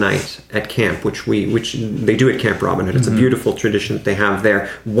one night at camp, which they do at Camp Robin Hood. It's a beautiful tradition that they have there,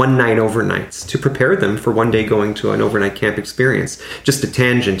 one night overnights, to prepare them for one day going to an overnight camp experience. Just a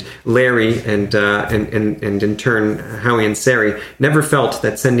tangent, Larry and in turn Howie and Sari never felt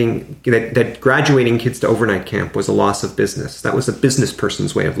that that graduating kids to overnight camp was a loss of business. That was a business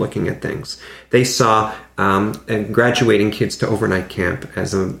person's way of looking at things. They saw graduating kids to overnight camp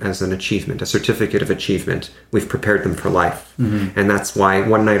as an achievement, a certificate of achievement. We've prepared them for life. And that's why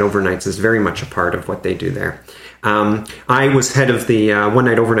one night overnights is very much a part of what they do there. I was head of the one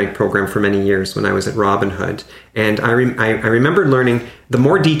night overnight program for many years when I was at Robin Hood. And I remember learning the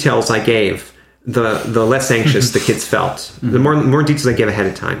more details I gave, the less anxious the kids felt. The more details I gave ahead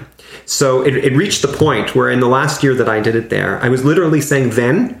of time. So it reached the point where in the last year that I did it there, I was literally saying,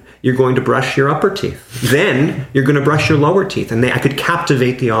 then you're going to brush your upper teeth. Then you're going to brush your lower teeth. And I could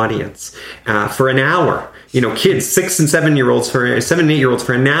captivate the audience for an hour. Kids, 6 and 7 and 8 year olds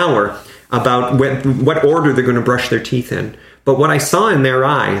for an hour about what order they're going to brush their teeth in. But what I saw in their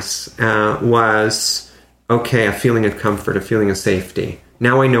eyes was, okay, a feeling of comfort, a feeling of safety.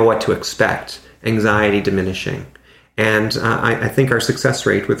 Now I know what to expect. Anxiety diminishing. And I think our success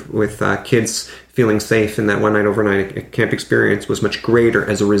rate with kids feeling safe in that one night overnight camp experience was much greater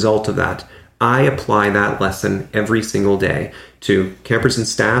as a result of that. I apply that lesson every single day to campers and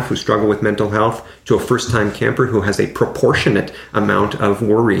staff who struggle with mental health, to a first-time camper who has a proportionate amount of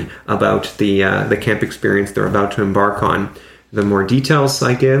worry about the camp experience they're about to embark on. The more details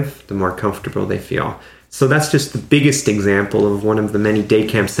I give, the more comfortable they feel. So that's just the biggest example of one of the many day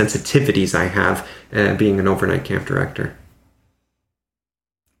camp sensitivities I have being an overnight camp director.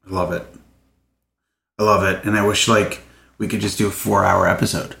 I love it. And I wish we could just do a 4-hour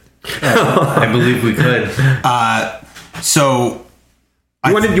episode. I believe we could. So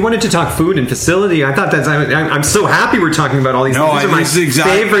you wanted to talk food and facility. I thought I'm so happy we're talking about all these things. These are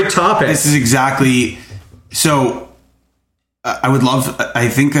my favorite topics. This is exactly. So I would love. I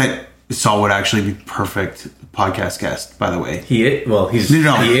think that Sol would actually be perfect podcast guest. By the way, he is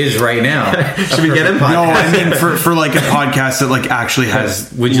right now. Should we get him? No, I mean for like a podcast that actually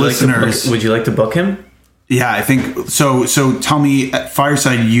has listeners. Would you like to book him? Yeah, I think so. So tell me, at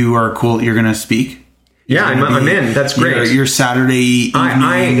Fireside, you are cool. You're going to speak. Yeah, I'm in. That's great. Your Saturday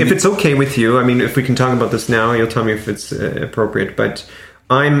evening. If it's okay with you, I mean, if we can talk about this now, you'll tell me if it's appropriate. But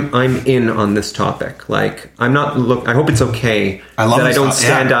I'm in on this topic. I'm not. Look, I hope it's okay that I don't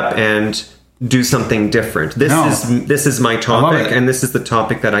stand up and do something different. This is my topic, and this is the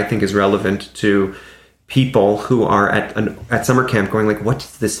topic that I think is relevant to people who are at summer camp going like, what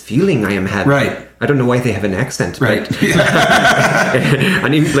is this feeling I am having? Right. I don't know why they have an accent. Right. But I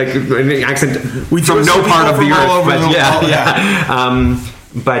mean, like an accent from no part of the earth.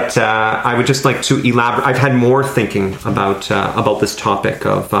 But I would just like to elaborate. I've had more thinking about this topic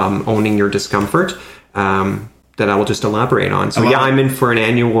of owning your discomfort that I will just elaborate on. So I'm in for an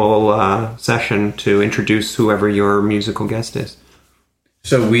annual session to introduce whoever your musical guest is.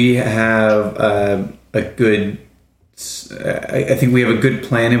 So we have a good. I think we have a good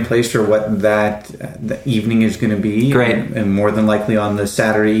plan in place for what the evening is going to be. Great. And more than likely on the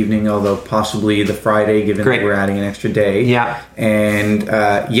Saturday evening, although possibly the Friday, given that we're adding an extra day. Yeah. And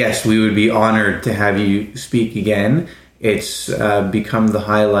yes, we would be honored to have you speak again. It's become the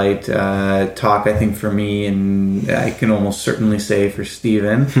highlight talk, I think, for me, and I can almost certainly say for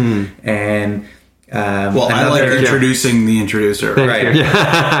Stephen. And I like introducing the introducer. Right.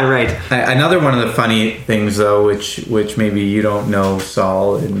 Yeah. Right. Another one of the funny things, though, which maybe you don't know,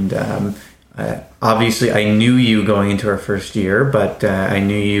 Sol, and obviously I knew you going into our first year, but I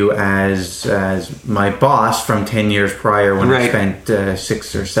knew you as my boss from 10 years prior when I spent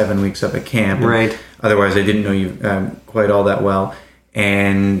 6 or 7 weeks up at camp. Right. Otherwise, I didn't know you quite all that well.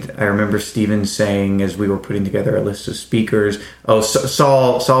 And I remember Stephen saying, as we were putting together a list of speakers,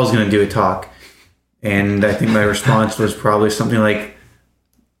 Saul's going to do a talk. And I think my response was probably something like,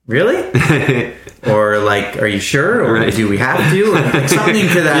 really? Or like, are you sure? Or do we have to? Or like something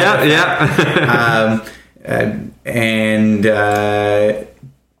to that.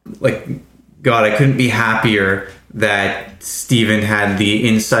 Like, God, I couldn't be happier that Stephen had the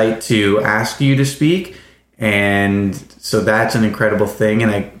insight to ask you to speak. And so that's an incredible thing.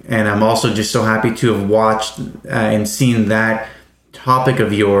 And I'm also just so happy to have watched and seen that topic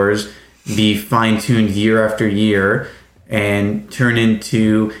of yours be fine-tuned year after year and turn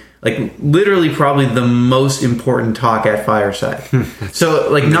into like literally probably the most important talk at Fireside.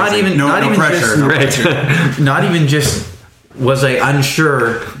 So like not even just was I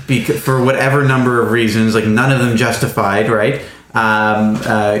unsure for whatever number of reasons, like none of them justified, right?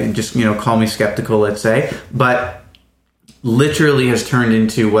 Just call me skeptical, let's say, but literally has turned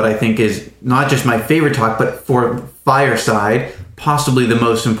into what I think is not just my favorite talk, but for Fireside, possibly the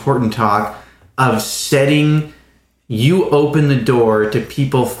most important talk of setting you open the door to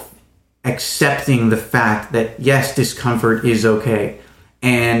people accepting the fact that yes, discomfort is okay.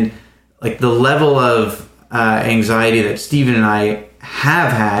 And like the level of anxiety that Stephen and I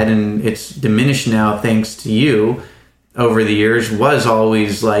have had, and it's diminished now thanks to you over the years, was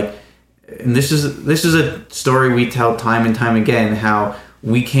always like, and this is a story we tell time and time again, how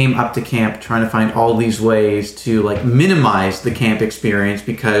we came up to camp trying to find all these ways to like minimize the camp experience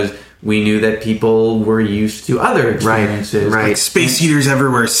because we knew that people were used to other experiences. Right. Like space heaters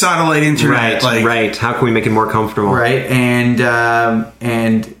everywhere, satellite internet. Right. How can we make it more comfortable? Right. And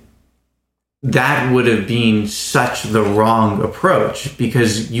that would have been such the wrong approach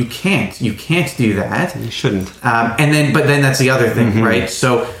because you can't do that. You shouldn't. But then that's the other thing, right?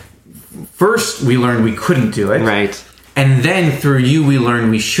 So first we learned we couldn't do it. Right. And then through you, we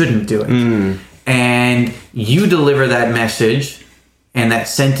learned we shouldn't do it. And you deliver that message and that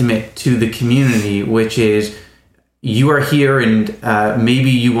sentiment to the community, which is you are here and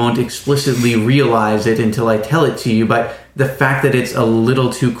maybe you won't explicitly realize it until I tell it to you, but the fact that it's a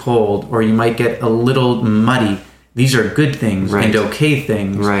little too cold or you might get a little muddy, these are good things and okay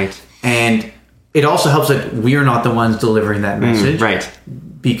things. Right. And it also helps that we're not the ones delivering that message. Right.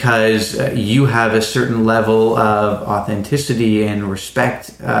 Because you have a certain level of authenticity and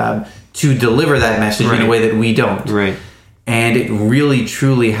respect to deliver that message in a way that we don't. Right. And it really,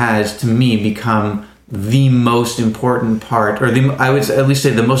 truly has, to me, become the most important part, or I would at least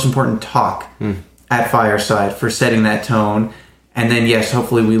say the most important talk at Fireside for setting that tone. And then, yes,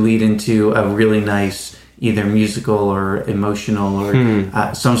 hopefully we lead into a really nice either musical or emotional or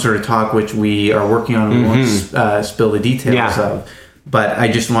some sort of talk, which we are working on. We won't spill the details of. But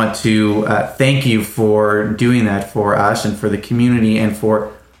I just want to thank you for doing that for us and for the community, and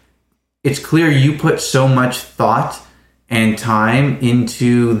for it's clear you put so much thought and time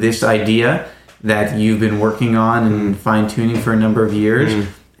into this idea that you've been working on and fine-tuning for a number of years.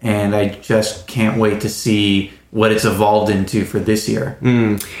 And I just can't wait to see what it's evolved into for this year.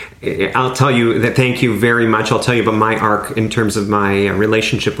 I'll tell you that. Thank you very much. I'll tell you about my arc in terms of my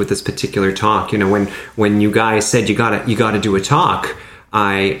relationship with this particular talk. You know, when you guys said you gotta do a talk,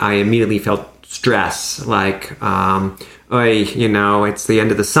 I immediately felt stress. Like, it's the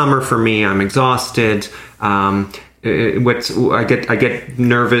end of the summer for me. I'm exhausted. I get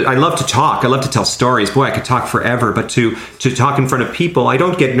nervous. I love to talk. I love to tell stories. Boy, I could talk forever. But to talk in front of people, I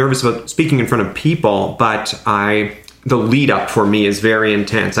don't get nervous about speaking in front of people. But the lead up for me is very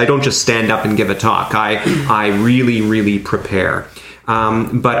intense. I don't just stand up and give a talk. I really, really prepare.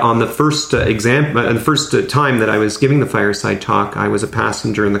 But on the first time that I was giving the fireside talk, I was a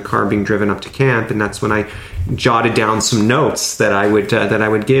passenger in the car being driven up to camp, and that's when I jotted down some notes that I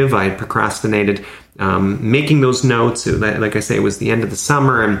would give. I had procrastinated making those notes. Like I say, it was the end of the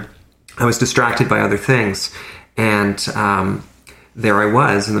summer, and I was distracted by other things. And there I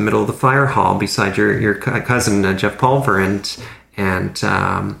was in the middle of the fire hall beside your cousin Jeff Pulver, and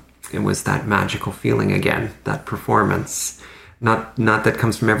it was that magical feeling again, that performance. Not that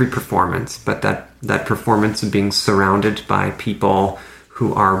comes from every performance, but that performance of being surrounded by people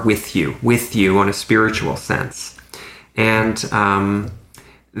who are with you on a spiritual sense. And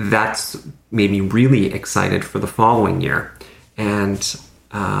that's made me really excited for the following year. And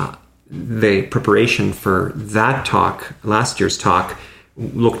the preparation for that talk, last year's talk,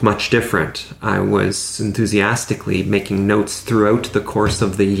 looked much different. I was enthusiastically making notes throughout the course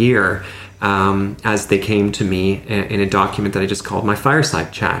of the year as they came to me in a document that I just called my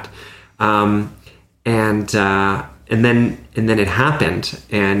fireside chat. And then it happened,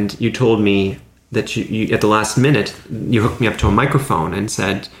 and you told me that you at the last minute, you hooked me up to a microphone and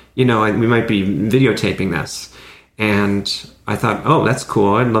said, we might be videotaping this. And I thought, oh, that's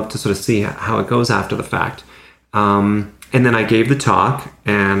cool. I'd love to sort of see how it goes after the fact. And then I gave the talk,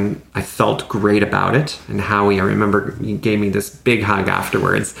 and I felt great about it. And Howie, I remember, he gave me this big hug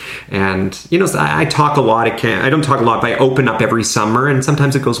afterwards. And, I talk a lot. I don't talk a lot, but I open up every summer, and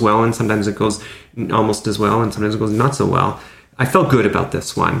sometimes it goes well, and sometimes it goes almost as well, and sometimes it goes not so well. I felt good about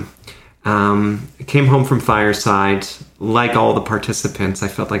this one. I came home from Fireside. Like all the participants, I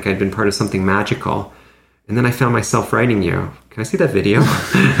felt like I'd been part of something magical. And then I found myself writing you. Can I see that video?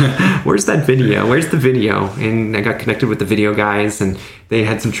 Where's that video? Where's the video? And I got connected with the video guys, and they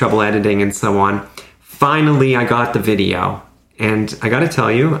had some trouble editing and so on. Finally, I got the video. And I got to tell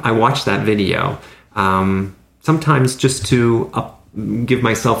you, I watched that video sometimes just to give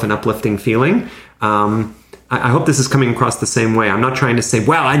myself an uplifting feeling. I hope this is coming across the same way. I'm not trying to say,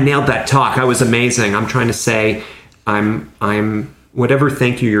 wow, I nailed that talk. I was amazing. I'm trying to say, I'm whatever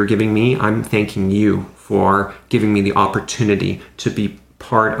thank you you're giving me, I'm thanking you for giving me the opportunity to be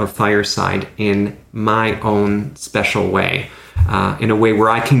part of Fireside in my own special way, in a way where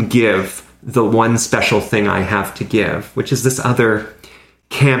I can give the one special thing I have to give, which is this other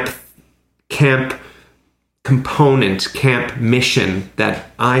camp component, camp mission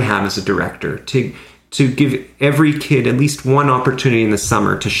that I have as a director, to give every kid at least one opportunity in the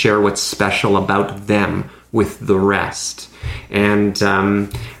summer to share what's special about them with the rest. And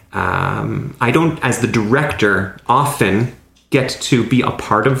I don't, as the director, often get to be a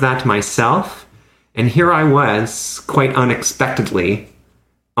part of that myself. And here I was, quite unexpectedly,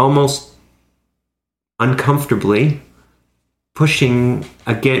 almost uncomfortably, pushing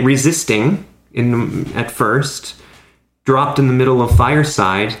again, resisting at first, dropped in the middle of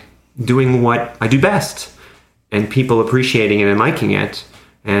Fireside, doing what I do best, and people appreciating it and liking it.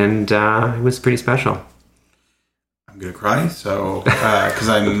 And it was pretty special. I'm gonna cry, so because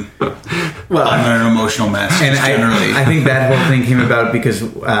I'm an emotional mess. And generally, I think that whole thing came about because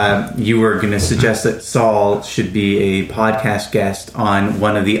you were going to suggest that Sol should be a podcast guest on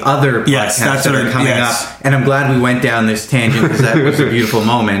one of the other podcasts that are coming up. And I'm glad we went down this tangent because that was a beautiful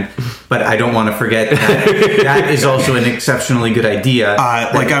moment. But I don't want to forget that is also an exceptionally good idea.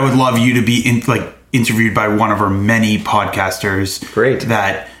 I would love you to be interviewed by one of our many podcasters. Great.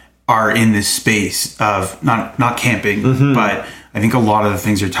 That are in this space of not camping, but I think a lot of the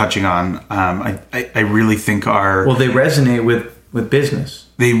things you're touching on, I really think are... Well, they resonate with business.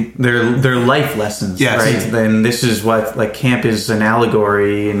 They're life lessons, right? And this is what, camp is an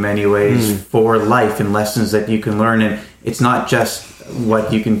allegory in many ways for life and lessons that you can learn. And it's not just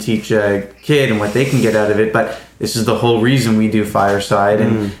what you can teach a kid and what they can get out of it, but this is the whole reason we do Fireside.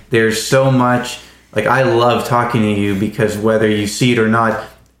 And there's so much... I love talking to you because whether you see it or not,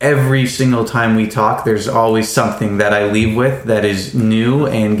 every single time we talk, there's always something that I leave with that is new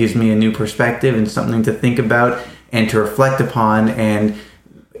and gives me a new perspective and something to think about and to reflect upon, and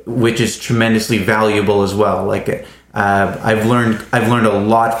which is tremendously valuable as well. I've learned a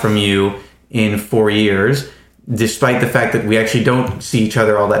lot from you in 4 years, despite the fact that we actually don't see each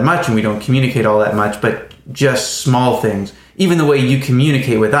other all that much and we don't communicate all that much, but just small things. Even the way you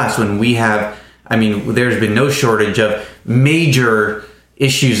communicate with us when we have, there's been no shortage of major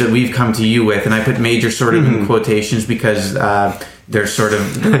issues that we've come to you with, and I put major sort of in quotations because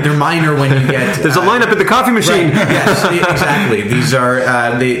they're minor when you get. There's a lineup at the coffee machine. Right. Yes, exactly. These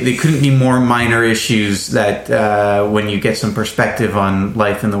are they couldn't be more minor issues that when you get some perspective on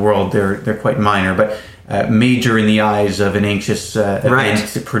life in the world, they're quite minor, but major in the eyes of an anxious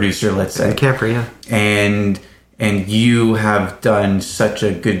event producer, let's say. Camper, yeah. And you have done such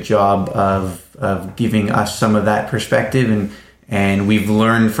a good job of giving us some of that perspective, and we've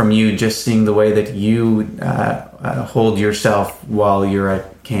learned from you just seeing the way that you hold yourself while you're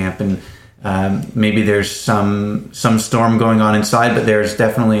at camp. And maybe there's some storm going on inside, but there's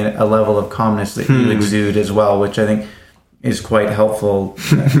definitely a level of calmness that you exude as well, which I think is quite helpful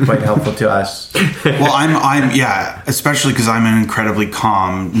to us. Well, I'm especially because I'm an incredibly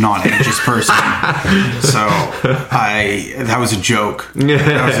calm, non-anxious person. So that was a joke.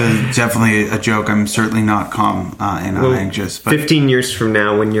 That was definitely a joke. I'm certainly not calm and not anxious. But 15 years from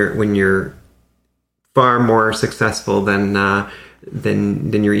now, when you're far more successful than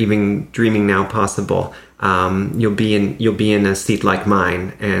you're even dreaming now possible, you'll be in a seat like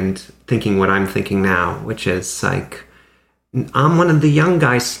mine and thinking what I'm thinking now, which is like, I'm one of the young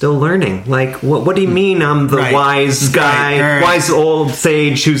guys still learning. Like, what do you mean I'm the wise guy, wise old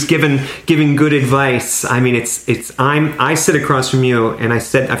sage who's giving good advice? I mean, I sit across from you, and I've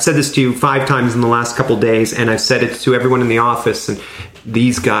said this to you 5 times in the last couple of days, and I've said it to everyone in the office, and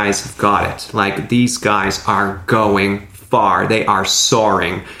these guys have got it. Like, these guys are going far. They are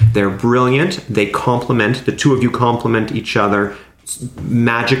soaring. They're brilliant. The two of you complement each other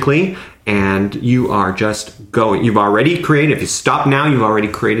magically, and you are just going. You've already created, if you stop now, you've already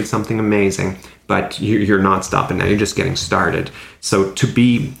created something amazing, but you're not stopping now. You're just getting started. So to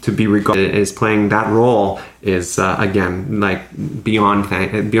be regarded as playing that role is again, like beyond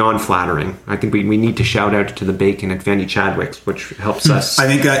flattering. I think we need to shout out to the bacon at Fanny Chadwick's, which helps us. I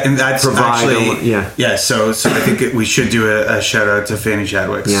think that, and that's actually So I think we should do a shout out to Fanny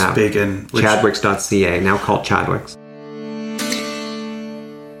Chadwick's bacon, Chadwicks.ca, now called Chadwick's.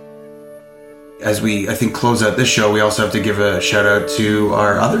 As we, I think, close out this show, we also have to give a shout out to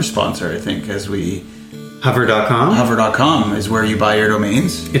our other sponsor, I think, as we... Hover.com? Hover.com is where you buy your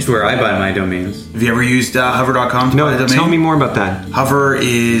domains. It's where I buy my domains. Have you ever used Hover.com to buy a domain? Tell me more about that. Hover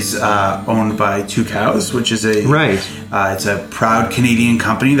is owned by Two Cows, which is it's a proud Canadian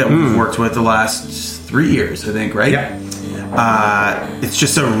company that we've worked with the last 3 years, I think, right? Yeah. It's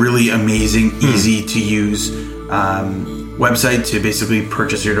just a really amazing, easy to use website to basically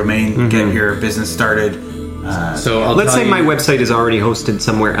purchase your domain, get your business started. So let's say my website is already hosted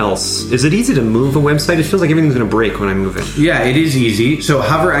somewhere else. Is it easy to move a website? It feels like everything's going to break when I move it. Yeah, it is easy. So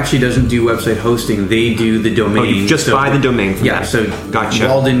Hover actually doesn't do website hosting. They do the domain. Oh, you just buy the domain from them. So gotcha.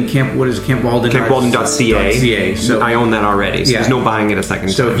 Walden, what is it? Camp Walden? CampWalden.ca. So I own that already. So there's no buying it a second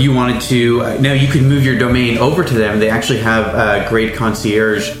time. So if you wanted to, now you can move your domain over to them. They actually have a great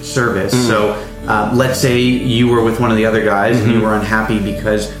concierge service. So let's say you were with one of the other guys and you were unhappy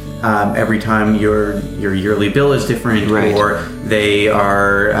because every time your yearly bill is different, or they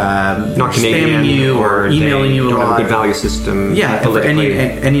are not spamming you or emailing you a lot. Don't have a good value system. Yeah, for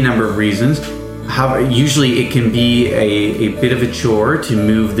any number of reasons. Usually it can be a bit of a chore to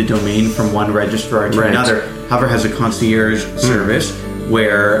move the domain from one registrar to another. Hover has a concierge service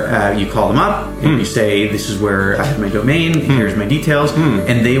where you call them up and you say, this is where I have my domain, here's my details,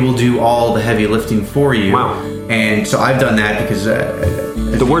 and they will do all the heavy lifting for you. Wow. And so I've done that because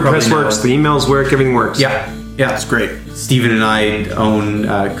the WordPress works, the emails work, everything works. Yeah, it's great. Stephen and I own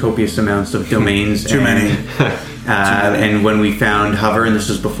copious amounts of domains. Too many. And when we found Hover, and this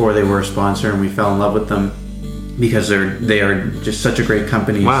was before they were a sponsor, and we fell in love with them because they are just such a great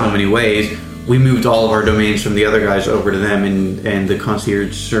company in so many ways. We moved all of our domains from the other guys over to them, and the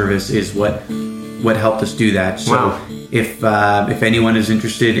concierge service is what helped us do that. So if anyone is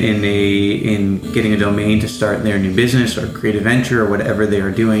interested in getting a domain to start their new business or creative venture or whatever they are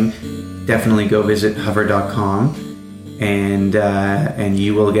doing, definitely go visit hover.com, and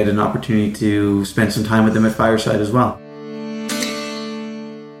you will get an opportunity to spend some time with them at Fireside as well.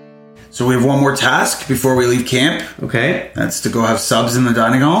 So we have one more task before we leave camp. Okay. That's to go have subs in the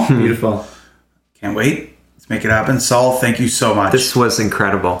dining hall. Beautiful. Can't wait. Let's make it happen. Sol, thank you so much. This was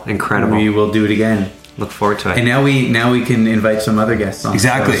incredible. We will do it again. Look forward to it. And now we can invite some other guests on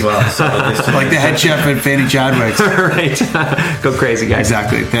exactly as well. So like the head chef at Fanny Chadwick's. Right. Go crazy, guys.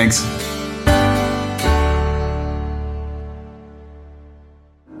 Exactly. Thanks.